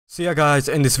So yeah guys,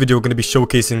 in this video we're going to be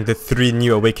showcasing the 3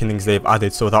 new awakenings they've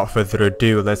added, so without further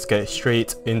ado, let's get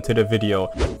straight into the video.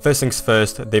 First things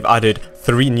first, they've added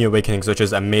 3 new awakenings, which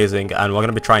is amazing, and we're going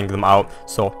to be trying them out.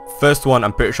 So first one,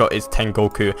 I'm pretty sure is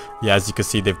Rengoku. Yeah, as you can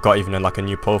see, they've got even like a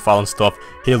new profile and stuff.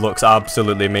 He looks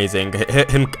absolutely amazing.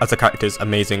 Him as a character is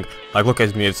amazing. Like, look at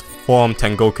his moves. Form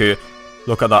Rengoku.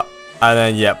 Look at that. And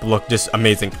then, yeah, look, just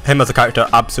amazing. Him as a character,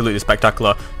 absolutely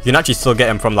spectacular. You can actually still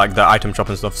get him from, like, the item shop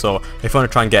and stuff. So, if you want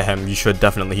to try and get him, you should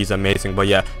definitely. He's amazing. But,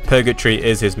 yeah, Purgatory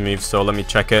is his move. So, let me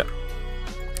check it.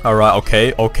 Alright,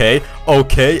 okay.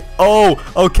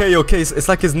 Oh, okay. It's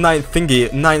like his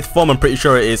 9th form, I'm pretty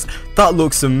sure it is. That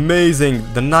looks amazing.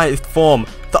 The 9th form.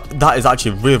 That is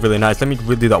actually really nice. Let me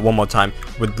redo that one more time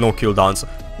with no cooldowns.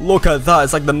 Look at that.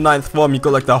 It's like the 9th form. You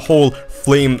got, like, the whole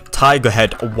flame tiger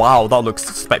head. Wow, that looks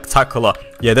spectacular.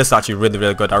 Yeah, this is actually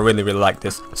really good. I really like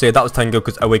this. So yeah, that was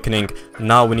Rengoku's awakening.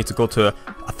 Now we need to go to,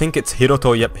 I think it's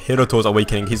Kirito. Yep, Kirito's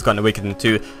awakening. He's got an awakening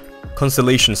too.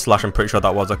 Constellation slash, I'm pretty sure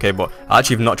that was. Okay, but I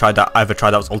actually have not tried that. I ever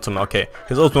tried that was ultimate. Okay,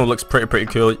 his ultimate looks pretty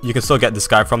cool. You can still get this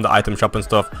guy from the item shop and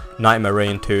stuff. Nightmare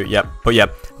Rain too. Yep, but yeah,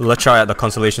 let's try out the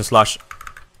Constellation slash.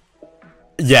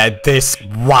 Yeah, this,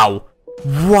 wow.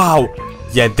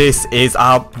 Yeah, this is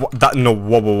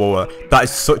whoa. That is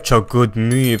such a good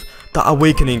move. That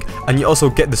awakening, and you also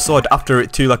get the sword after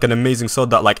it too, like an amazing sword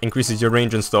that like increases your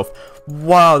range and stuff.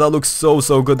 Wow, that looks so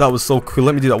good. That was so cool.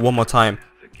 Let me do that one more time.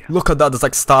 Look at that. There's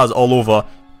like stars all over,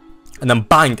 and then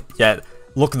bang. Yeah,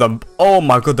 look at the, oh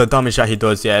my god, the damage that he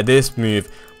does. Yeah, this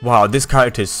move. Wow, this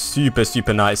character is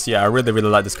super nice. Yeah, I really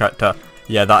like this character.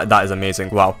 Yeah, that is amazing.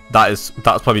 Wow, that's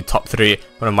probably top 3,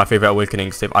 one of my favorite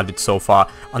awakenings they've added so far.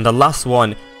 And the last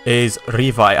one is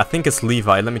Levi. I think it's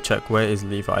Levi. Let me check. Where is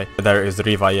Levi? There it is,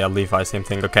 Levi. Yeah, Levi, same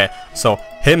thing. Okay, so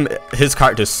his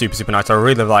character is super nice. I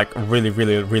really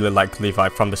like Levi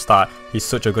from the start. He's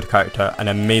such a good character, an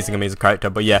amazing character.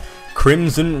 But yeah,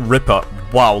 Crimson Ripper.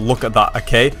 Wow, look at that.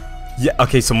 Okay, yeah.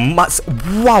 Okay, so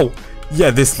wow. Yeah,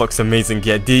 this looks amazing.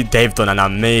 Yeah, they've done an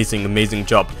amazing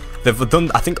job. They've done,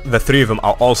 I think the 3 of them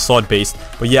are all sword based,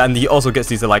 but yeah, and he also gets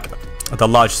these like the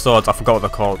large swords. I forgot what they're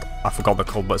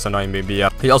called, but it's annoying me. But yeah,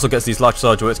 he also gets these large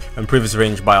swords which improve his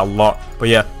range by a lot. But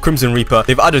yeah, Crimson Reaper,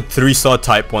 they've added 3 sword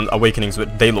type awakenings,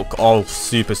 but they look all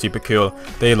super cool.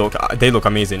 They look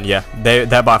amazing. Yeah,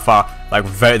 they're by far like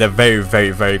they're very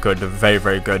good. They're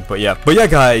very good. But yeah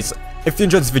guys, if you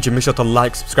enjoyed this video, make sure to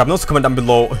like, subscribe, and also comment down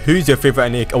below who's your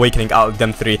favorite awakening out of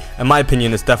them 3. In my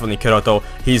opinion, it's definitely Kirito.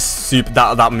 He's super.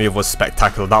 That move was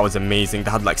spectacular. That was amazing. They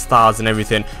had like stars and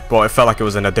everything, but it felt like it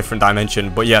was in a different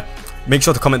dimension. But yeah, make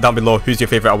sure to comment down below who's your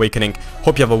favorite awakening.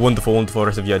 Hope you have a wonderful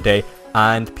rest of your day,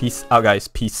 and peace out, guys.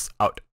 Peace out.